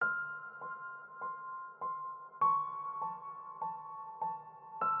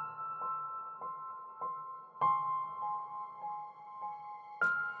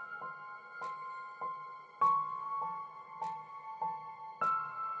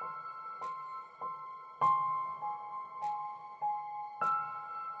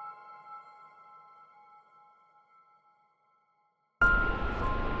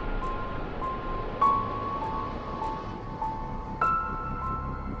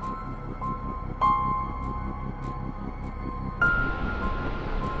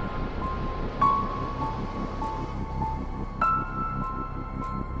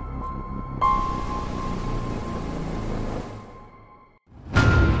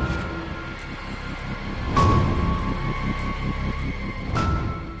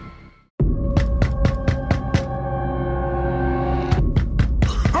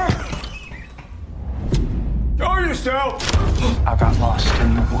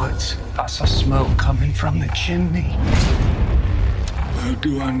I saw smoke coming from the chimney. How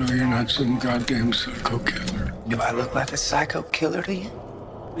do I know you're not some goddamn psycho killer? Do I look like a psycho killer to you?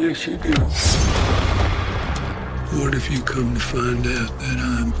 Yes, you do. What if you come to find out that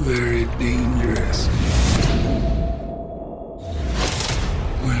I'm very dangerous?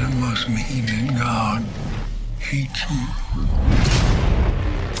 Well, it must mean that God hates you.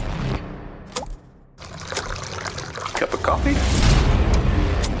 Cup of coffee?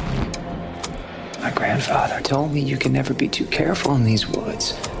 My grandfather told me you can never be too careful in these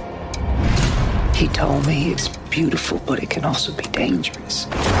woods. He told me it's beautiful, but it can also be dangerous.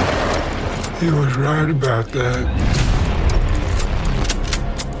 He was right about that.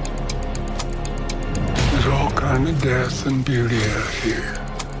 There's all kind of death and beauty out here.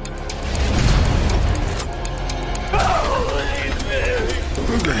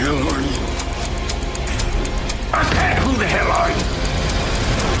 Who the hell are you? I said, who the hell are you?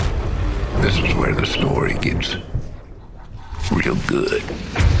 This is where the story gets real good.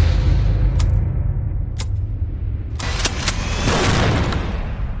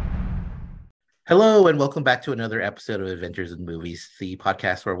 Hello, and welcome back to another episode of Adventures in Movies, the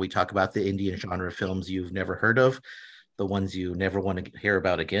podcast where we talk about the Indian genre films you've never heard of, the ones you never want to hear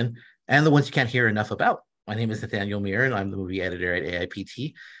about again, and the ones you can't hear enough about. My name is Nathaniel Muir, and I'm the movie editor at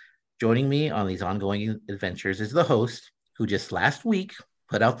AIPT. Joining me on these ongoing adventures is the host, who just last week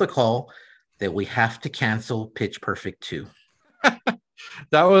put out the call that we have to cancel Pitch Perfect 2.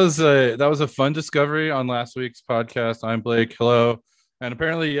 That was a fun discovery on last week's podcast. I'm Blake. Hello. And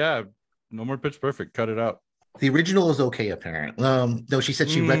apparently, no more Pitch Perfect. Cut it out. The original is okay, apparently. Though she said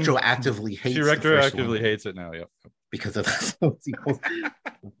she retroactively hates She retroactively hates it now, yep. Because of the sequels.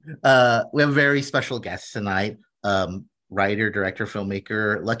 We have a very special guest tonight. Writer, director,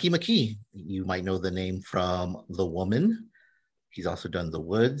 filmmaker, Lucky McKee. You might know the name from The Woman. He's also done The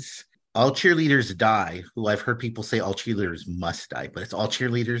Woods. All Cheerleaders Die, who I've heard people say all cheerleaders must die, but it's All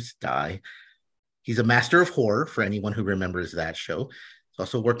Cheerleaders Die. He's a master of horror for anyone who remembers that show. He's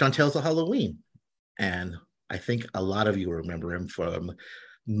also worked on Tales of Halloween. And I think a lot of you remember him from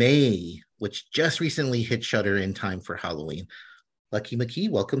May, which just recently hit Shudder in time for Halloween. Lucky McKee,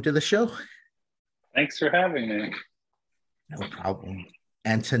 welcome to the show. Thanks for having me. No problem.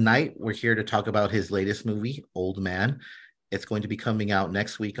 And tonight we're here to talk about his latest movie, Old Man. It's going to be coming out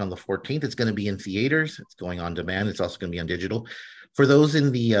next week on the 14th. It's going to be in theaters. It's going on demand. It's also going to be on digital. For those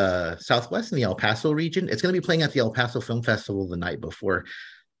in the Southwest, in the El Paso region, it's going to be playing at the El Paso Film Festival the night before.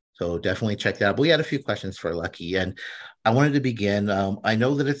 So definitely check that out. But we had a few questions for Lucky. And I wanted to begin. I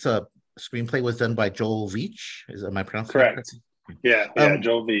know that it's a screenplay was done by Joel Veitch. Am I pronouncing that correct? Yeah,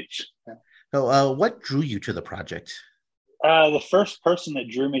 Joel Veitch. Yeah. So what drew you to the project? The first person that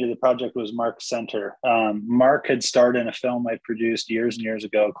drew me to the project was Mark Center. Mark had starred in a film I produced years and years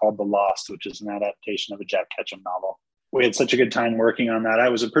ago called The Lost, which is an adaptation of a Jack Ketchum novel. We had such a good time working on that. I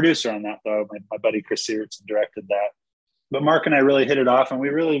was a producer on that, though. My buddy Chris Sievertson directed that. But Mark and I really hit it off, and we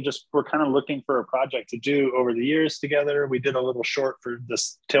really just were kind of looking for a project to do over the years together. We did a little short for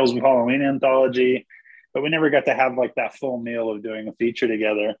this Tales of Halloween anthology, but we never got to have like that full meal of doing a feature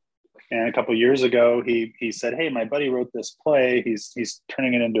together. And a couple of years ago, he said, "Hey, my buddy wrote this play. He's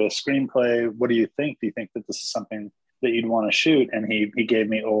turning it into a screenplay. What do you think? Do you think that this is something that you'd want to shoot?" And he gave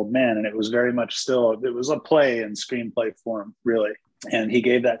me Old Man, and it was very much still, it was a play in screenplay form, really. And he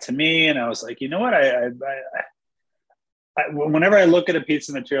gave that to me, and I was like, you know what? Whenever I look at a piece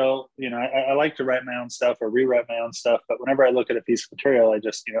of material, I like to write my own stuff or rewrite my own stuff. But whenever I look at a piece of material, I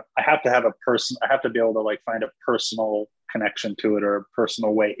just, I have to have I have to be able to like find a personal connection to it or a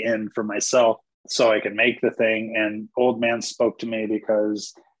personal way in for myself so I can make the thing. And Old Man spoke to me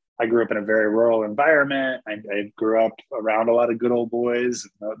because I grew up in a very rural environment. I grew up around a lot of good old boys,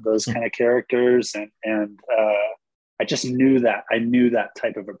 those kind of characters. And I just knew that. I knew that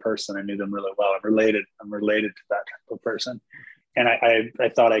type of a person. I knew them really well. I'm related to that type of person. And I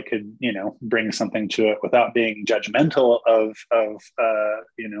thought I could, bring something to it without being judgmental of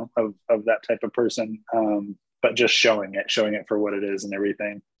that type of person. But just showing it for what it is and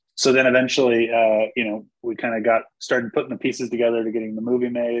everything. So then eventually, we kind of started putting the pieces together to getting the movie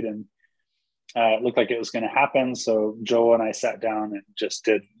made, and it looked like it was going to happen. So Joel and I sat down and just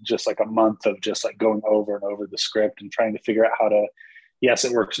did like a month of just like going over and over the script and trying to figure out how to, yes,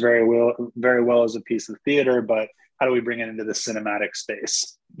 it works very well as a piece of theater, but how do we bring it into the cinematic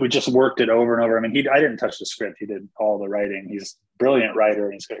space? We just worked it over and over. I mean, I didn't touch the script. He did all the writing. He's a brilliant writer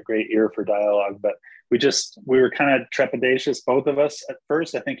and he's got a great ear for dialogue, but we were kind of trepidatious, both of us at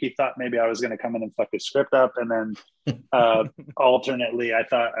first. I think he thought maybe I was going to come in and fuck his script up. And then alternately, I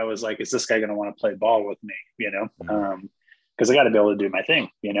was like, is this guy going to want to play ball with me? because I got to be able to do my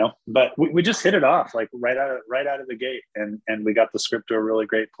thing, but we just hit it off like right out of the gate, and we got the script to a really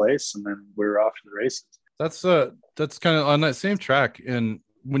great place, and then we were off to the races. That's kind of on that same track. And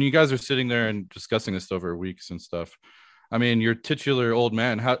when you guys are sitting there and discussing this over weeks and stuff, I mean, your titular old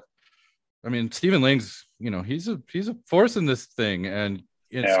man, Stephen Lang's, he's a force in this thing, and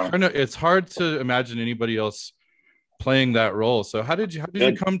it's hard to imagine anybody else playing that role. So how did you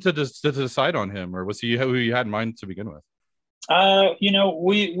come to decide on him, or was he who you had in mind to begin with?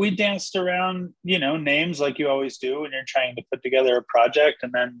 We danced around, names like you always do when you're trying to put together a project,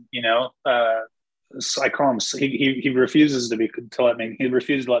 and then, I call him, he refuses to let me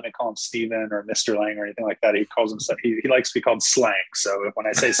call him Stephen or Mr. Lang or anything like that. He calls himself, he likes to be called Slang. So when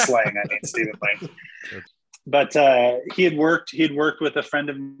I say Slang, I mean Stephen Lang. But he had worked with a friend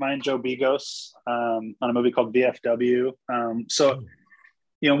of mine, Joe Begos, on a movie called VFW.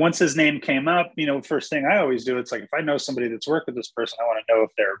 Once his name came up, first thing I always do, it's like, if I know somebody that's worked with this person, I want to know if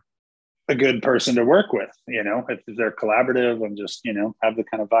they're a good person to work with, if they're collaborative and just, have the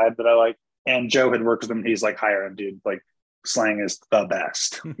kind of vibe that I like. And Joe had worked with him. He's like, hire him, dude. Like, Slang is the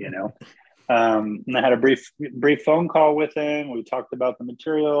best, And I had a brief phone call with him. We talked about the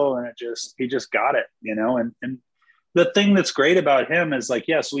material, and he just got it, and the thing that's great about him is, like,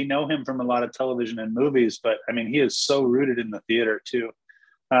 yes, we know him from a lot of television and movies, but I mean, he is so rooted in the theater too.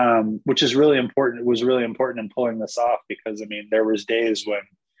 Which is really important. It was really important in pulling this off, because I mean, there was days when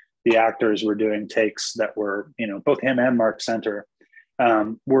the actors were doing takes that were, both him and Mark Center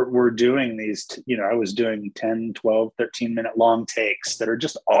were doing these, I was doing 10, 12, 13 minute long takes that are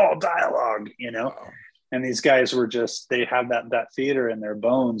just all dialogue, and these guys were they have that theater in their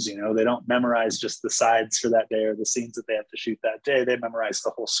bones, they don't memorize just the sides for that day or the scenes that they have to shoot that day. They memorize the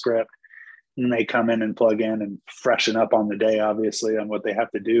whole script. And they come in and plug in and freshen up on the day, obviously, on what they have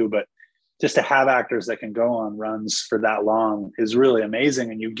to do. But just to have actors that can go on runs for that long is really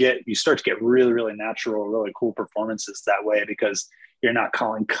amazing. And you start to get really, really natural, really cool performances that way, because you're not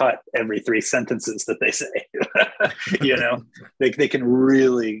calling cut every 3 sentences that they say. They can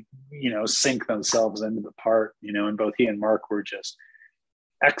really, sink themselves into the part, and both he and Mark were just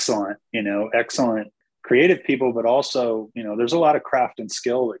excellent creative people, but also, there's a lot of craft and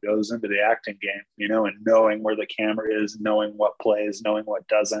skill that goes into the acting game, and knowing where the camera is, knowing what plays, knowing what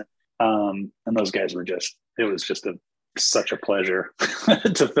doesn't. And those guys were it was just such a pleasure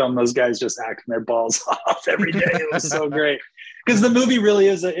to film those guys just acting their balls off every day. It was so great, because the movie really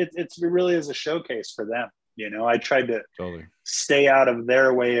is it really is a showcase for them. I tried to stay out of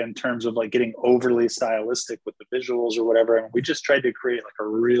their way in terms of like getting overly stylistic with the visuals or whatever. And we just tried to create like a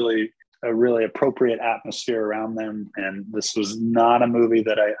really appropriate atmosphere around them. And this was not a movie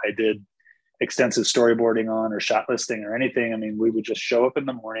that I did extensive storyboarding on or shot listing or anything. I mean, we would just show up in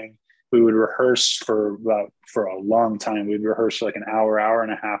the morning. We would rehearse for a long time. We'd rehearse for like an hour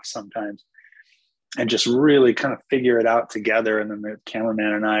and a half sometimes, and just really kind of figure it out together. And then the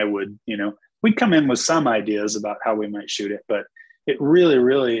cameraman and I would, we'd come in with some ideas about how we might shoot it, but it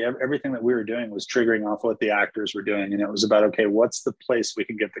really, everything that we were doing was triggering off what the actors were doing. And it was about, okay, what's the place we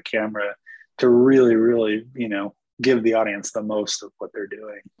can get the camera to really, give the audience the most of what they're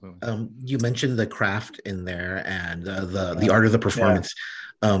doing. You mentioned the craft in there and the art of the performance.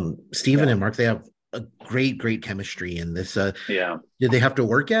 Stephen and Mark, they have a great chemistry in this. Did they have to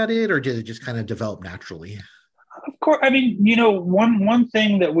work at it, or did it just kind of develop naturally? Of course. I mean, one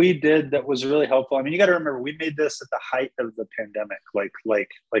thing that we did that was really helpful. I mean, you got to remember, we made this at the height of the pandemic.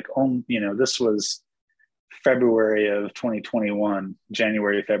 This was February of 2021,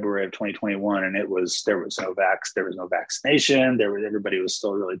 January, February of 2021. And there was no vaccination. Everybody was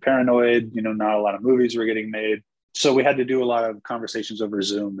still really paranoid. Not a lot of movies were getting made. So we had to do a lot of conversations over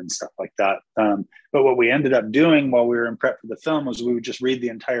Zoom and stuff like that. But what we ended up doing while we were in prep for the film was we would just read the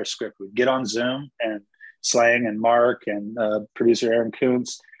entire script. We'd get on Zoom, and Slang and Mark and producer Aaron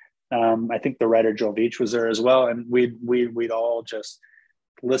Kuntz. I think the writer Joel Veach was there as well. And we'd all just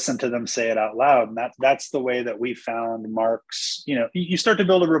listen to them say it out loud. And that's the way that we found Mark's, you start to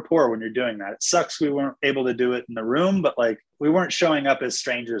build a rapport when you're doing that. It sucks we weren't able to do it in the room, but like we weren't showing up as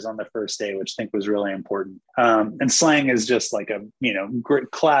strangers on the first day, which I think was really important. And Slang is just like a,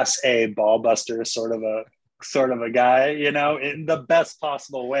 great class A ball buster, sort of a guy, in the best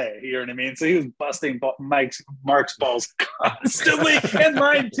possible way. You know what I mean? So he was busting Mark's balls constantly, and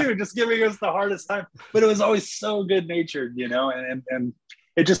mine too, just giving us the hardest time. But it was always so good natured, and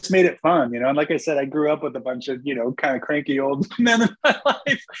it just made it fun, And like I said, I grew up with a bunch of, kind of cranky old men in my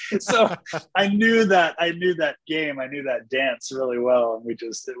life. So I knew that game, I knew that dance really well. And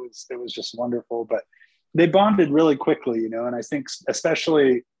it was just wonderful. But they bonded really quickly, And I think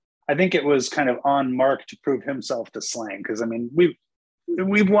especially, I think it was kind of on Mark to prove himself to Slang, because I mean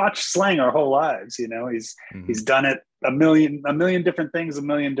we've watched Slang our whole lives. You know, he's done it a million different things, a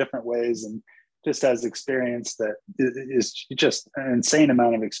million different ways, and just has experience that is just an insane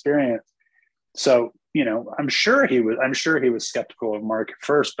amount of experience. So, you know, I'm sure he was skeptical of Mark at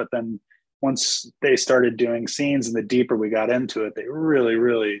first, but then once they started doing scenes and the deeper we got into it, they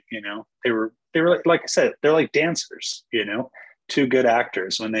really, you know, they were like I said, they're like dancers, you know, two good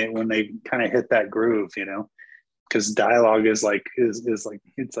actors when they kind of hit that groove, you know, because dialogue is like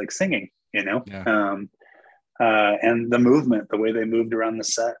it's like singing, you know. Yeah. And the movement, the way they moved around the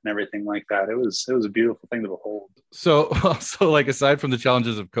set and everything like that, it was a beautiful thing to behold. So like, aside from the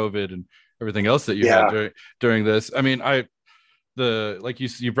challenges of COVID and everything else that you had during this, I mean, like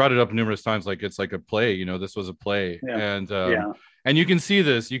you brought it up numerous times, like it's like a play, you know, this was a play. And you can see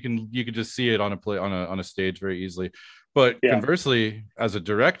this, you can just see it on a play, on a stage very easily. But conversely, as a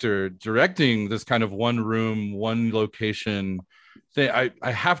director directing this kind of one room, one location thing,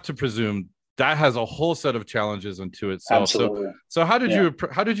 I have to presume that has a whole set of challenges unto itself. Absolutely. So how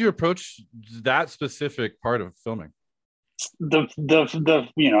did you approach that specific part of filming? The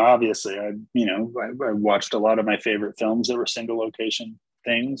you know, obviously I watched a lot of my favorite films that were single location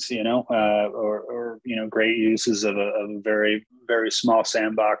things, you know, or you know, great uses of a very, very small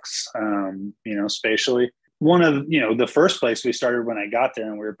sandbox, you know, spatially. One of, you know, the first place we started when I got there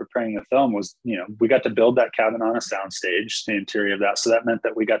and we were preparing the film was, you know, we got to build that cabin on a soundstage, the interior of that. So that meant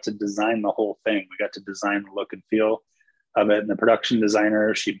that we got to design the whole thing. We got to design the look and feel of it. And the production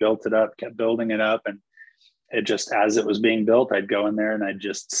designer, she built it up, kept building it up. And it just, as it was being built, I'd go in there and I'd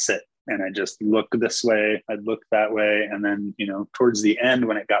just sit and I just look this way, I'd look that way. And then, you know, towards the end,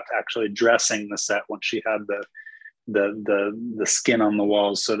 when it got to actually dressing the set, once she had the skin on the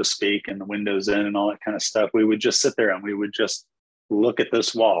walls, so to speak, and the windows in and all that kind of stuff, we would just sit there and we would just look at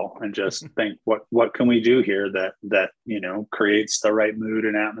this wall and just think, what can we do here that you know, creates the right mood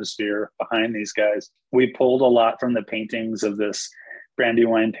and atmosphere behind these guys. We pulled a lot from the paintings of this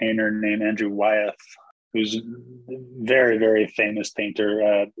Brandywine painter named Andrew Wyeth, who's a very, very famous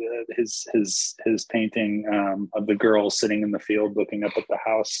painter. His painting of the girl sitting in the field looking up at the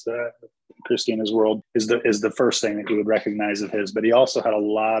house, Christina's World, is the first thing that you would recognize of his. But he also had a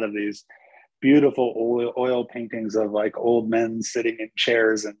lot of these beautiful oil paintings of like old men sitting in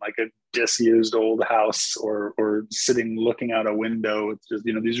chairs in like a disused old house, or sitting looking out a window. It's just,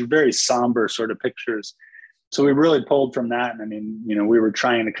 you know, these are very somber sort of pictures. So we really pulled from that. And I mean, you know, we were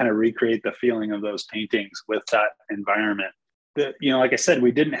trying to kind of recreate the feeling of those paintings with that environment. You know, like I said,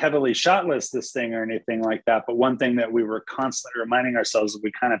 we didn't heavily shot list this thing or anything like that. But one thing that we were constantly reminding ourselves is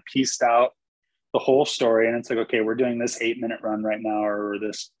we kind of pieced out the whole story. And it's like, okay, we're doing this 8-minute run right now, or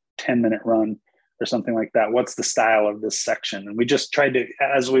this 10-minute run or something like that. What's the style of this section? And we just tried to,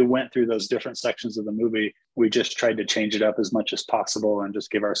 as we went through those different sections of the movie, we just tried to change it up as much as possible and just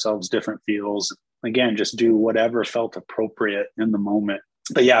give ourselves different feels. Again, just do whatever felt appropriate in the moment.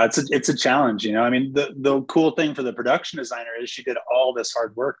 But yeah, it's a challenge, you know. I mean, the cool thing for the production designer is she did all this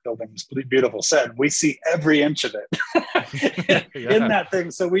hard work building this beautiful set. We see every inch of it in that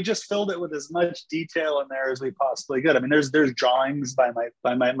thing. So we just filled it with as much detail in there as we possibly could. I mean, there's drawings by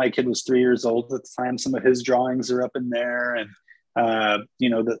my kid was 3 years old at the time. Some of his drawings are up in there, and you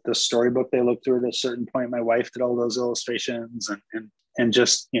know, the storybook they looked through at a certain point. My wife did all those illustrations, and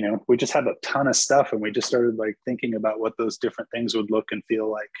just, you know, we just had a ton of stuff, and we just started like thinking about what those different things would look and feel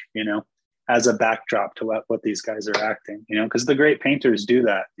like, you know, as a backdrop to what these guys are acting, you know, because the great painters do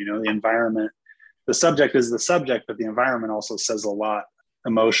that. You know, the environment, the subject is the subject, but the environment also says a lot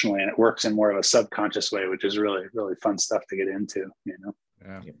emotionally, and it works in more of a subconscious way, which is really, really fun stuff to get into, you know.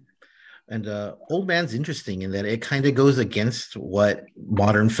 Yeah. And Old Man's interesting in that it kind of goes against what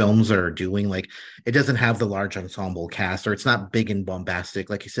modern films are doing. Like, it doesn't have the large ensemble cast, or it's not big and bombastic.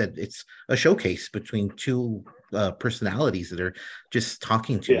 Like you said, it's a showcase between two personalities that are just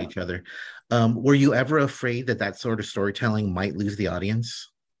talking to each other. Were you ever afraid that sort of storytelling might lose the audience?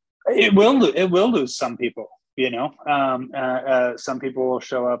 It will lose some people. You know, some people will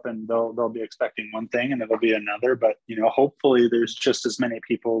show up and they'll be expecting one thing and it'll be another. But, you know, hopefully there's just as many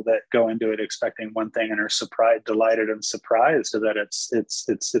people that go into it expecting one thing and are delighted and surprised that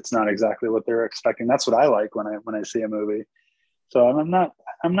it's not exactly what they're expecting. That's what I like when I see a movie. So I'm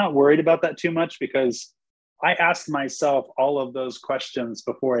not worried about that too much, because I asked myself all of those questions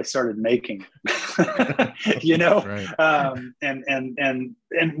before I started making it. You know, right. And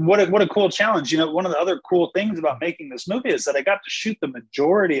what a cool challenge. You know, one of the other cool things about making this movie is that I got to shoot the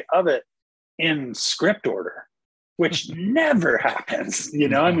majority of it in script order, which never happens. You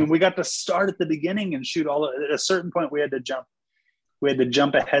know, I mean, we got to start at the beginning and shoot at a certain point we had to jump we had to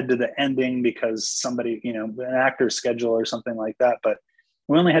jump ahead to the ending because somebody, an actor's schedule or something like that. But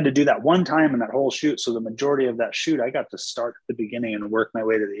we only had to do that one time in that whole shoot. So the majority of that shoot, I got to start at the beginning and work my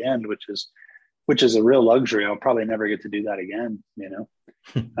way to the end, which is a real luxury. I'll probably never get to do that again,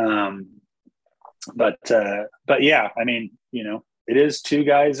 But yeah, I mean, it is two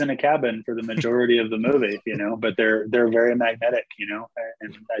guys in a cabin for the majority of the movie, but they're very magnetic,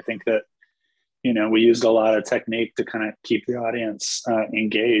 and I think that, we used a lot of technique to kind of keep the audience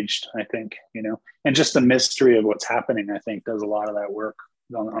engaged, I think, and just the mystery of what's happening, I think does a lot of that work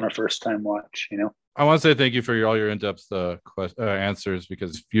on a first time watch, I want to say thank you for all your in-depth answers,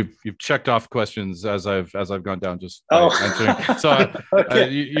 because you've checked off questions as I've gone down just answering. So okay.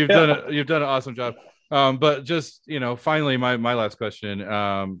 You've done an awesome job. But just finally, my last question.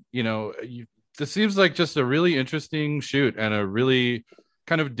 This seems like just a really interesting shoot and a really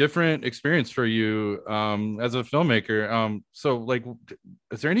kind of different experience for you as a filmmaker. So like,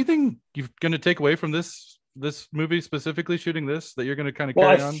 is there anything you're going to take away from this movie, specifically shooting this, that you're going to kind of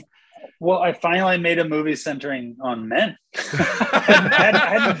carry on? Well, I finally made a movie centering on men.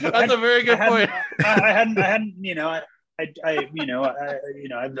 That's a very good point. I hadn't,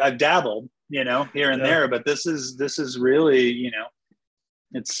 I've dabbled, here and there, but this is really,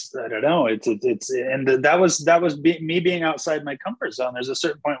 it's, I don't know, it's, and that was me being outside my comfort zone. There's a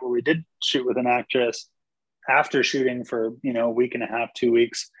certain point where we did shoot with an actress after shooting for, a week and a half, 2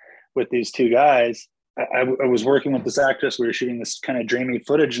 weeks with these two guys. I was working with this actress. We were shooting this kind of dreamy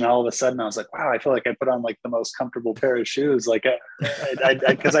footage, and all of a sudden I was like, wow, I feel like I put on like the most comfortable pair of shoes. Like,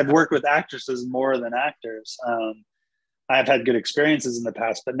 because I've worked with actresses more than actors. I've had good experiences in the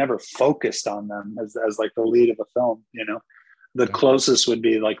past, but never focused on them as like the lead of a film, The closest would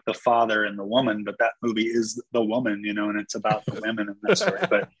be like The Father and The Woman, but that movie is The Woman, and it's about the women in that story.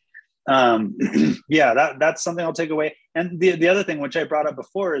 But yeah, that's something I'll take away. And the other thing, which I brought up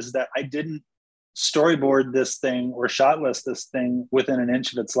before, is that I didn't storyboard this thing or shot list this thing within an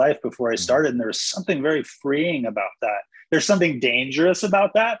inch of its life before I started. And there was something very freeing about that. There's something dangerous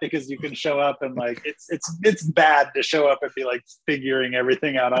about that, because you can show up and like, it's bad to show up and be like figuring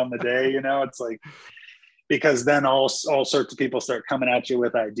everything out on the day, it's like, because then all sorts of people start coming at you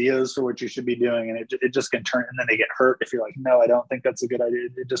with ideas for what you should be doing. And it just can turn, and then they get hurt if you're like, no, I don't think that's a good idea.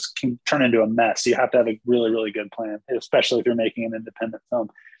 It just can turn into a mess. You have to have a really, really good plan, especially if you're making an independent film.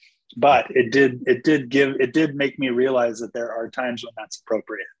 But it did make me realize that there are times when that's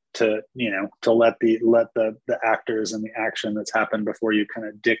appropriate to let the actors and the action that's happened before you kind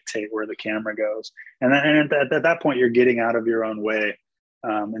of dictate where the camera goes. And at that point, you're getting out of your own way,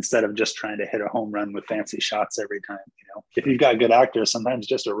 instead of just trying to hit a home run with fancy shots every time. If you've got good actors, sometimes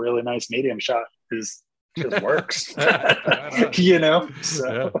just a really nice medium shot just works. So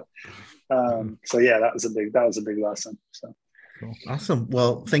yeah, that was a big lesson. So. Awesome.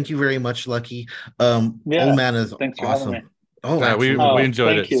 Well, thank you very much, Lucky. Old Man is awesome. Oh, yeah, we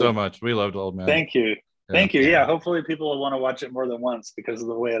enjoyed it so much. We loved Old Man. Thank you. Thank you. Yeah, hopefully people will want to watch it more than once because of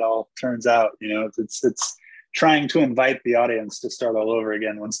the way it all turns out. It's trying to invite the audience to start all over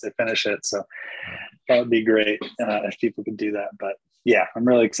again once they finish it. So that would be great if people could do that. But yeah, I'm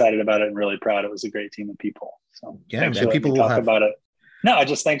really excited about it and really proud. It was a great team of people. So yeah, and people will talk about it. No,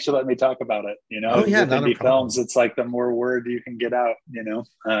 just thanks for letting me talk about it. Oh, yeah, with indie films, it's like the more word you can get out,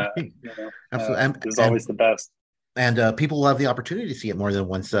 Absolutely. Is always the best. And people will have the opportunity to see it more than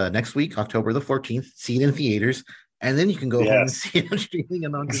once next week, October the 14th, see it in theaters, and then you can go home and see it on streaming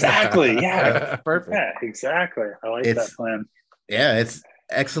and on Exactly. Yeah. Perfect. Yeah, exactly. I like that plan. Yeah, it's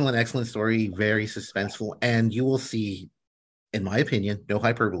excellent story, very suspenseful, and you will see, in my opinion, no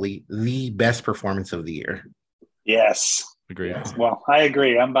hyperbole, the best performance of the year. Yes. Agree. Yes. Well, I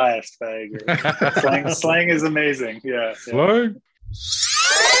agree. I'm biased, but I agree. Slang is amazing. Yeah. Slang.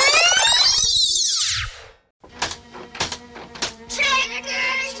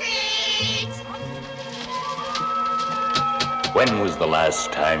 When was the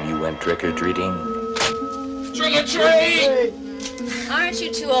last time you went trick-or-treating? Trick-or-treat! Aren't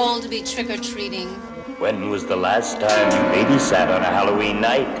you too old to be trick-or-treating? When was the last time you babysat on a Halloween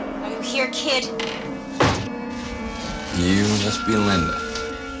night? Are you here, kid? You must be Linda.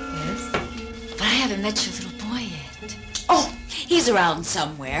 Yes? But I haven't met your little boy yet. Oh, he's around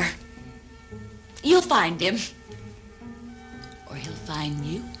somewhere. You'll find him. Or he'll find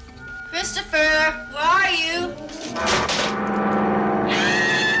you. Christopher, where are you?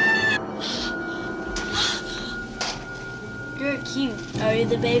 You're cute. Are you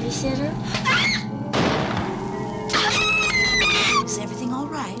the babysitter? Is everything all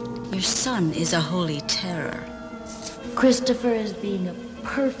right? Your son is a holy terror. Christopher is being a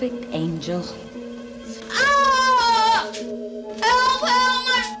perfect angel. Ah! Help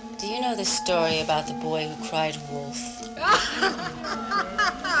know the story about the boy who cried wolf.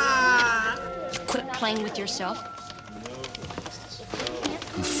 Quit playing with yourself.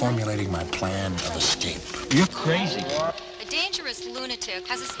 I'm formulating my plan of escape. You're crazy. A dangerous lunatic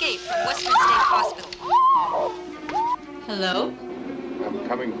has escaped from Western State Hospital. Hello? I'm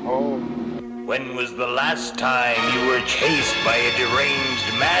coming home. When was the last time you were chased by a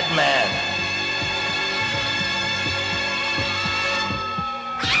deranged madman?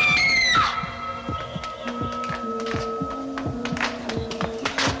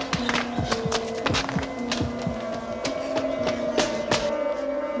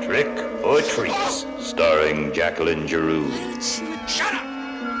 Trick or Treats, starring Jacqueline Giroux. Shut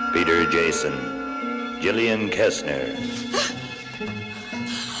up! Peter Jason, Gillian Kessner,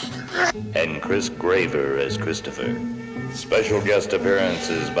 and Chris Graver as Christopher. Special guest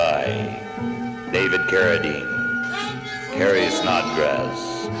appearances by David Carradine, Carrie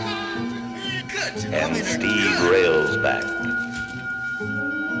Snodgrass, and Steve Railsback.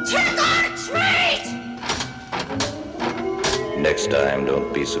 Trick or treat! Next time,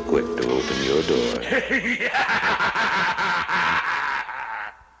 don't be so quick to open your door.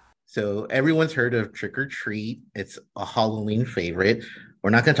 So everyone's heard of Trick or Treat. It's a Halloween favorite. We're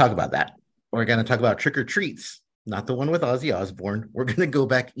not going to talk about that. We're going to talk about Trick or Treats, not the one with Ozzy Osbourne. We're going to go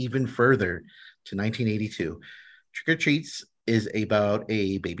back even further to 1982. Trick or Treats is about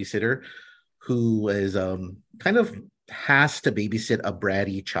a babysitter who is kind of has to babysit a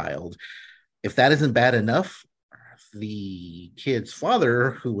bratty child. If that isn't bad enough, the kid's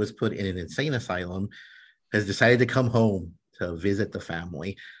father, who was put in an insane asylum, has decided to come home to visit the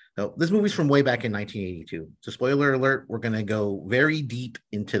family. Now, this movie's from way back in 1982. So spoiler alert, we're going to go very deep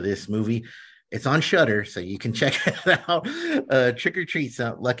into this movie. It's on Shudder, so you can check it out. Trick or Treats.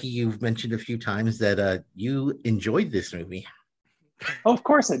 Lucky, you've mentioned a few times that you enjoyed this movie. Oh, of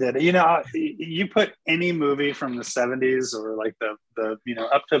course I did. You know, you put any movie from the 70s or like the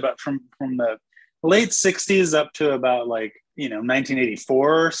up to about from the late 60s up to about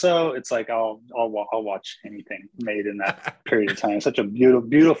 1984 or so. It's like I'll watch anything made in that period of time. Such a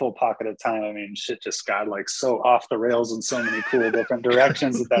beautiful pocket of time. I mean, shit just got so off the rails in so many cool different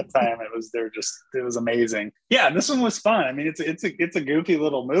directions at that time. It was amazing. Yeah, this one was fun. I mean, it's a goofy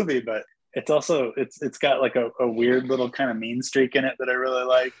little movie, but it's also it's got like a weird little kind of mean streak in it that I really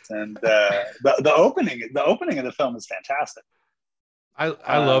liked. And the opening of the film is fantastic.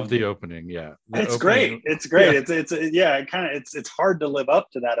 I love the opening. Yeah, it's great. It's great. Yeah. It's hard to live up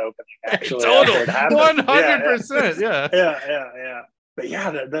to that opening. Actually, 100%. Yeah. But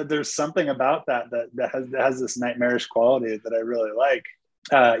yeah, there's something about that has this nightmarish quality that I really like.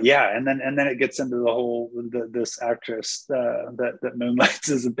 And then it gets into the whole this actress that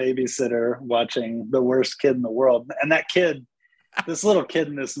moonlights as a babysitter watching the worst kid in the world, and that kid. This little kid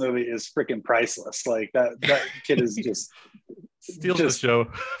in this movie is freaking priceless. Like that kid is just steals the show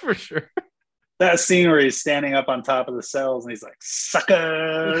for sure. That scene where he's standing up on top of the cells and he's like,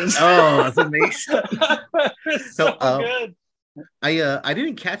 "Suckers!" Oh, that's amazing. so good. I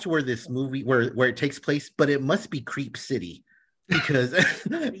didn't catch where this movie where it takes place, but it must be Creep City because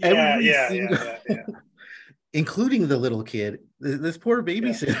including the little kid, this poor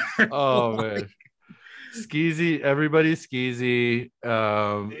babysitter. Yeah. Oh man. Skeezy, everybody's skeezy.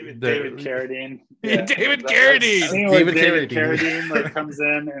 David Carradine. Yeah. David Carradine. David Carradine comes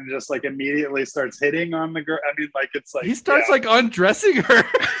in and just immediately starts hitting on the girl. I mean, it's like he starts undressing her.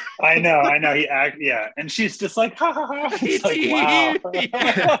 I know. And she's just like, ha ha ha. It's like, wow.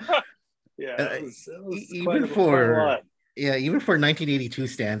 Even for 1982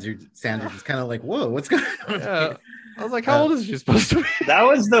 standards, it's kind of like, whoa, what's going on? Yeah. I was like, how old is she supposed to be? That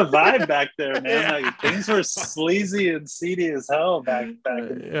was the vibe back there, man. Like, things were sleazy and seedy as hell back in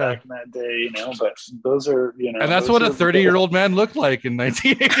that day, But those are, And that's what a 30-year-old man looked like in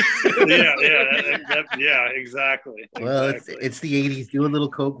 1980. Yeah, exactly. Well, it's the 80s. Do a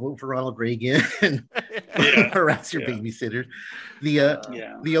little coke, vote for Ronald Reagan, and harass your babysitter.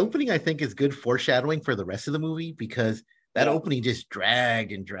 The opening, I think, is good foreshadowing for the rest of the movie because that opening just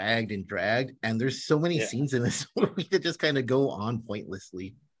dragged and dragged and dragged. And there's so many scenes in this movie that just kind of go on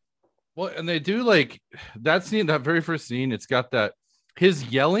pointlessly. Well, and they do that scene, that very first scene, it's got his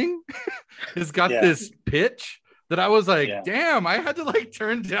yelling has got this pitch that I was like, damn, I had to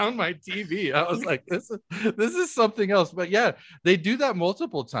turn down my TV. I was like, this is something else. But yeah, they do that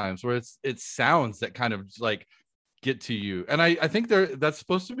multiple times where it's sounds that kind of get to you. And I think that's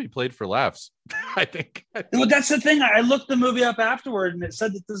supposed to be played for laughs. I think. Well, that's the thing. I looked the movie up afterward, and it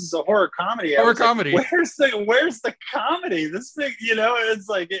said that this is a horror comedy. Horror comedy. Like, where's the comedy? This thing, it's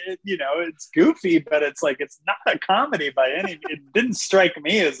like it's goofy, but it's like it's not a comedy by any. It didn't strike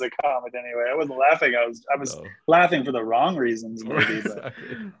me as a comedy anyway. I wasn't laughing. I was laughing for the wrong reasons, maybe. But.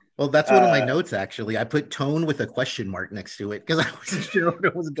 Well, that's one of my notes, actually. I put tone with a question mark next to it because I wasn't sure what I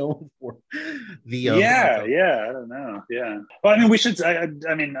was going for. I don't know. Yeah. Well, I mean, we should, I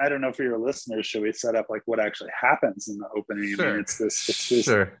mean, I don't know for your listeners, should we set up like what actually happens in the opening? Sure. I mean, it's this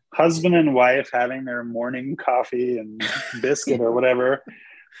husband and wife having their morning coffee and biscuit or whatever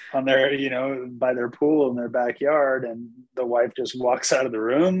on their, by their pool in their backyard, and the wife just walks out of the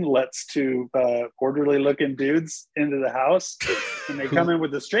room, lets two orderly looking dudes into the house, and they come in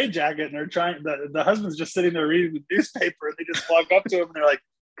with a straitjacket, and they're trying, the husband's just sitting there reading the newspaper, and they just walk up to him and they're like,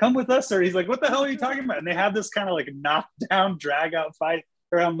 come with us, or he's like, what the hell are you talking about? And they have this kind of like knockdown drag out fight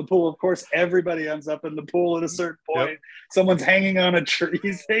around the pool. Of course, everybody ends up in the pool at a certain point. Yep. Someone's hanging on a tree.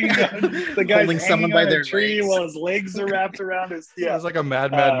 He's hanging on the guy's holding someone by their tree while his legs are wrapped around his. Yeah, it's like a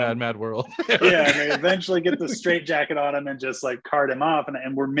mad world. And they eventually get the straitjacket on him and just like cart him off.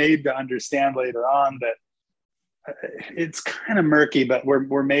 And we're made to understand later on that it's kind of murky, but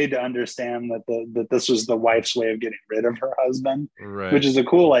we're made to understand that this was the wife's way of getting rid of her husband, right? Which is a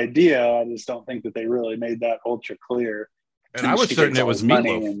cool idea. I just don't think that they really made that ultra clear. And I was certain it was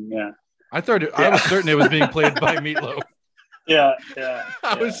Meatloaf. I was certain it was being played by Meatloaf. Yeah.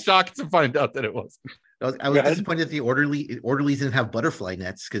 I was shocked to find out that it wasn't. I was disappointed that the orderlies didn't have butterfly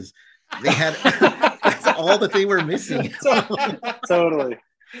nets because they had that's all that they were missing. Totally.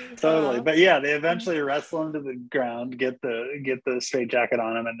 But yeah, they eventually wrestle him to the ground, get the straitjacket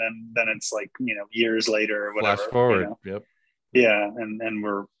on him, and then it's like years later or whatever. Flash forward. Yep. Yeah, and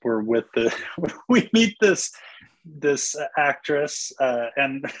we're with we meet this actress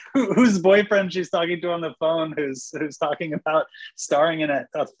and whose boyfriend she's talking to on the phone, who's talking about starring in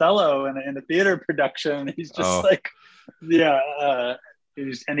Othello in a theater production. He's just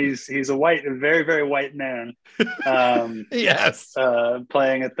he's a very, very white man. Yes.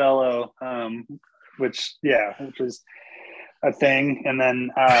 Playing Othello, which was a thing. And then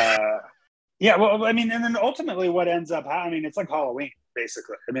and then ultimately what ends up happening, it's like Halloween.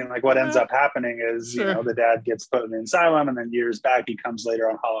 Basically, I mean, like what ends up happening is, the dad gets put in the asylum, and then years back he comes later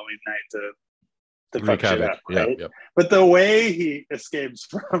on Halloween night to fuck shit up, right? Yep. But the way he escapes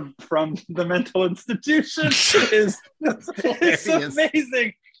from the mental institution is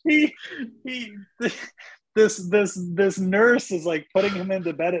amazing. This nurse is like putting him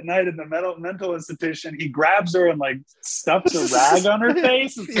into bed at night in the mental institution. He grabs her and like stuffs a rag on her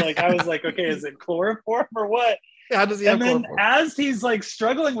face. It's like, I was like, okay, is it chloroform or what? How does he have then chloroform? As he's like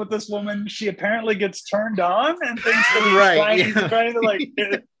struggling with this woman, she apparently gets turned on and thinks that he's trying to like,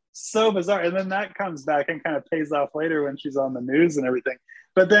 it's so bizarre. And then that comes back and kind of pays off later when she's on the news and everything.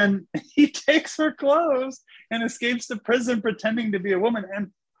 But then he takes her clothes and escapes to prison pretending to be a woman.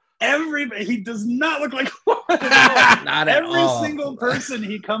 And he does not look like a woman. Not at Every all. single person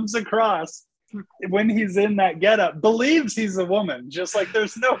he comes across when he's in that getup believes he's a woman. Just like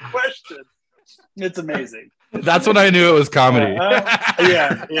there's no question. It's amazing. That's when I knew it was comedy.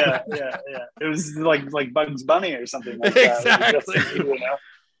 Yeah. It was like Bugs Bunny or something like that. Exactly.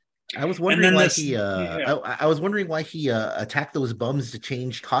 I was wondering why I was wondering why he attacked those bums to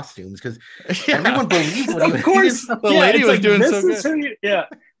change costumes, because everyone believed what he was. Of course, the lady was doing so good.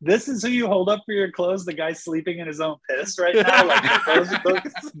 This is who you hold up for your clothes. The guy sleeping in his own piss right now. Like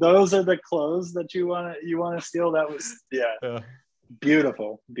those are the clothes that you want to steal. That was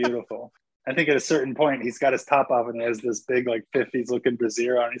beautiful. I think at a certain point he's got his top off and he has this big like 50s looking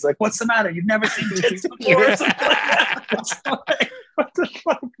brassiere on. He's like, "What's the matter? You've never seen tits before?" Or something like that. It's like, what the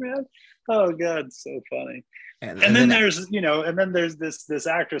fuck, man? Oh god, so funny. And then there's this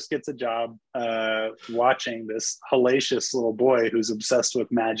actress gets a job watching this hellacious little boy who's obsessed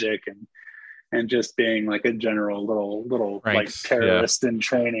with magic and just being like a general little like terrorist in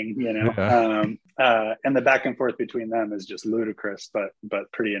training, and the back and forth between them is just ludicrous, but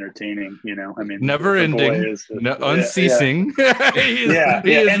pretty entertaining, I mean, never ending, unceasing. He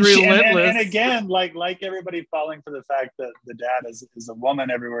is relentless. And again, like everybody falling for the fact that the dad is a woman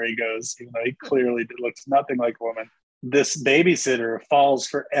everywhere he goes, even though he clearly looks nothing like a woman. This babysitter falls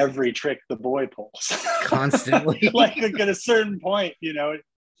for every trick the boy pulls constantly. like at a certain point, it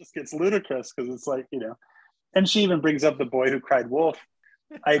just gets ludicrous because it's like, and she even brings up the boy who cried wolf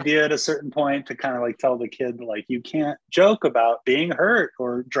idea at a certain point to kind of like tell the kid, like, you can't joke about being hurt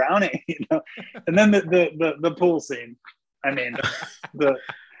or drowning, and then the pool scene. I mean,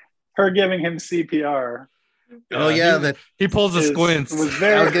 her giving him CPR Oh yeah, he pulls the squints.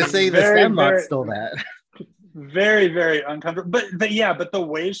 I was gonna say the Sandlot stole that. Very, very uncomfortable. But the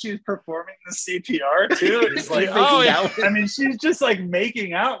way she's performing the CPR too is like, I mean, she's just like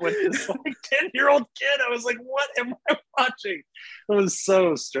making out with this like 10-year-old kid. I was like, what am I watching? It was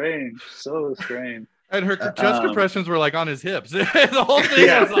so strange, so strange. And her chest compressions were like on his hips. The whole thing.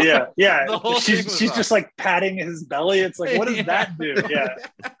 Yeah. She's just like patting his belly. It's like, what does that do? Yeah.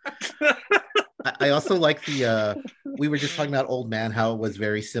 I also like we were just talking about Old Man, how it was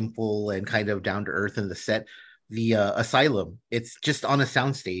very simple and kind of down to earth in the set. The asylum, it's just on a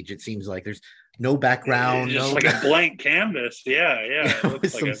soundstage. It seems like there's no background, just like a blank canvas. Yeah.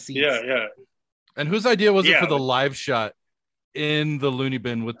 Yeah. And whose idea was it for the live shot in the loony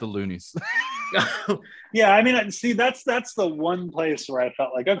bin with the loonies? Yeah, I mean, see, that's the one place where I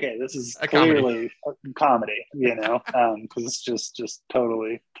felt like, okay, this is clearly a comedy, because it's just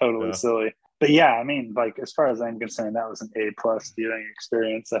totally silly. But yeah, I mean, like as far as I'm concerned, that was an A+ viewing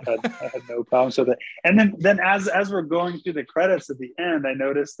experience. I had no problems with it. And then as we're going through the credits at the end, I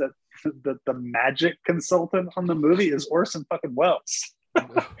noticed that the magic consultant on the movie is Orson fucking Welles.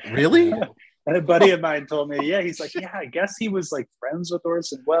 Really? And a buddy of mine told me, he's like, I guess he was like friends with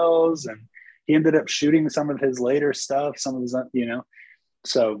Orson Welles, and he ended up shooting some of his later stuff, some of his,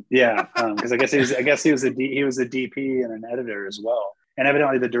 So yeah, because I guess he was a DP and an editor as well. And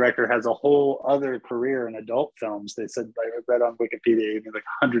evidently the director has a whole other career in adult films. They said, I read on Wikipedia, he made like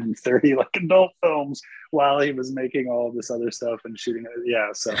 130 like adult films while he was making all this other stuff and shooting it. Yeah.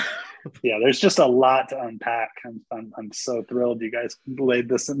 So yeah, there's just a lot to unpack. I'm so thrilled you guys laid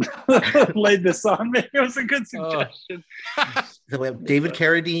this on me. It was a good suggestion. So we have David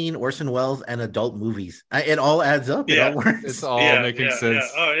Carradine, Orson Welles, and adult movies. It all adds up. Yeah. It all works. It's all making sense.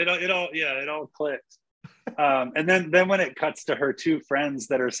 Yeah. Oh, it all clicks. And then when it cuts to her two friends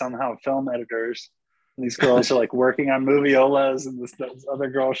that are somehow film editors, and these girls are like working on moviolas, and this other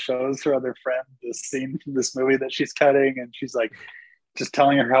girl shows her other friend this scene from this movie that she's cutting, and she's like just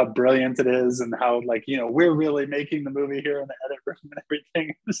telling her how brilliant it is and how like we're really making the movie here in the edit room and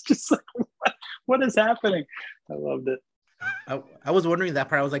everything. It's just like what is happening? I loved it. I was wondering that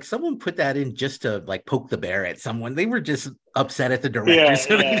part. I was like, someone put that in just to like poke the bear at someone. They were just upset at the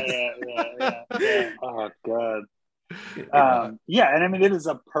director. Yeah. Oh god. And I mean, it is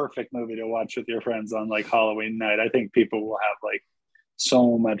a perfect movie to watch with your friends on like Halloween night. I think people will have like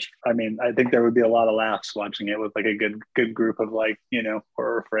so much. I mean, I think there would be a lot of laughs watching it with like a good group of like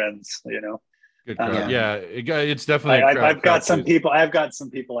horror friends. Good it's definitely. I've got some people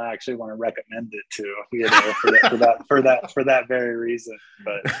I actually want to recommend it to, for that very reason.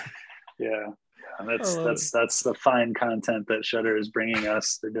 But yeah, that's the fine content that Shudder is bringing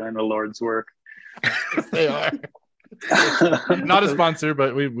us. They're doing the Lord's work. They are. Not a sponsor,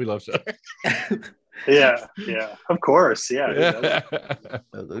 but we love Shudder. Yeah, of course, yeah.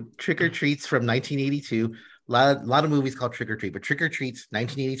 Trick or Treats from 1982. A lot of movies called Trick or Treat, but Trick or Treats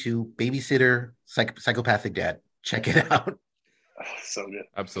 1982, Babysitter, Psychopathic Dad. Check it out. So good.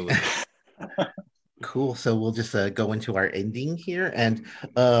 Absolutely. Cool. So we'll just go into our ending here, and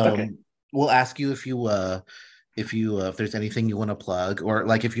we'll ask you if there's anything you want to plug, or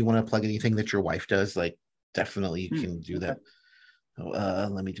like if you want to plug anything that your wife does, like definitely you can do that.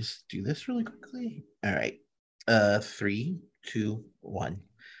 Let me just do this really quickly. All right. 3, 2, 1.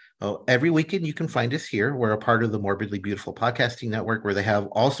 Oh, every weekend you can find us here. We're a part of the Morbidly Beautiful Podcasting Network, where they have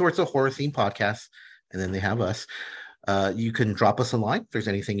all sorts of horror themed podcasts, and then they have us. You can drop us a line if there's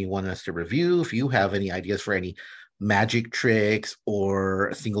anything you want us to review. If you have any ideas for any magic tricks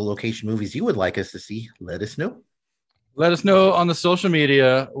or single location movies you would like us to see, let us know. Let us know on the social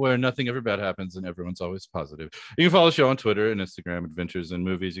media where nothing ever bad happens and everyone's always positive. You can follow the show on Twitter and Instagram, Adventures in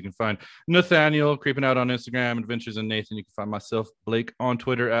Movies. You can find Nathaniel creeping out on Instagram, Adventures in Nathan. You can find myself, Blake, on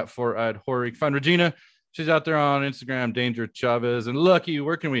Twitter at 4eyed Horror. You can find Regina. She's out there on Instagram, Danger Chavez. And Lucky,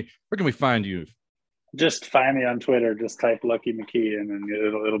 where can we find you? Just find me on Twitter. Just type Lucky McKee, and then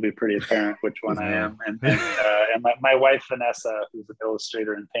it'll be pretty apparent which one I am. And my wife Vanessa, who's an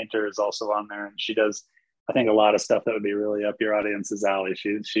illustrator and painter, is also on there, and she does, I think, a lot of stuff that would be really up your audience's alley.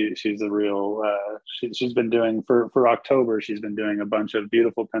 She's a real. She's been doing for October. She's been doing a bunch of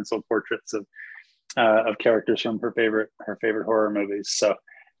beautiful pencil portraits of characters from her favorite horror movies. So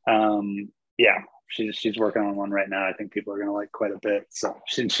she's working on one right now. I think people are going to like quite a bit. So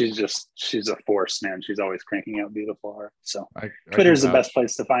she's a force, man. She's always cranking out beautiful art. So Twitter's the best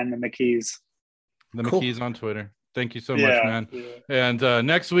place to find the McKees. The McKees on Twitter. Thank you so much, man. Yeah. And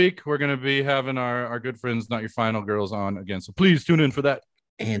next week we're going to be having our good friends, Not Your Final Girls, on again. So please tune in for that.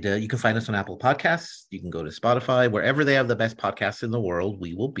 And you can find us on Apple Podcasts. You can go to Spotify. Wherever they have the best podcasts in the world,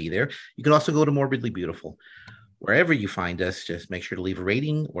 we will be there. You can also go to Morbidly Beautiful. Wherever you find us, just make sure to leave a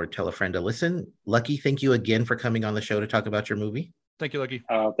rating or tell a friend to listen. Lucky, thank you again for coming on the show to talk about your movie. Thank you, Lucky.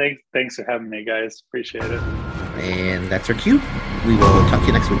 Thanks for having me, guys. Appreciate it. And that's our cue. We will talk to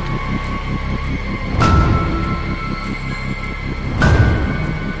you next week.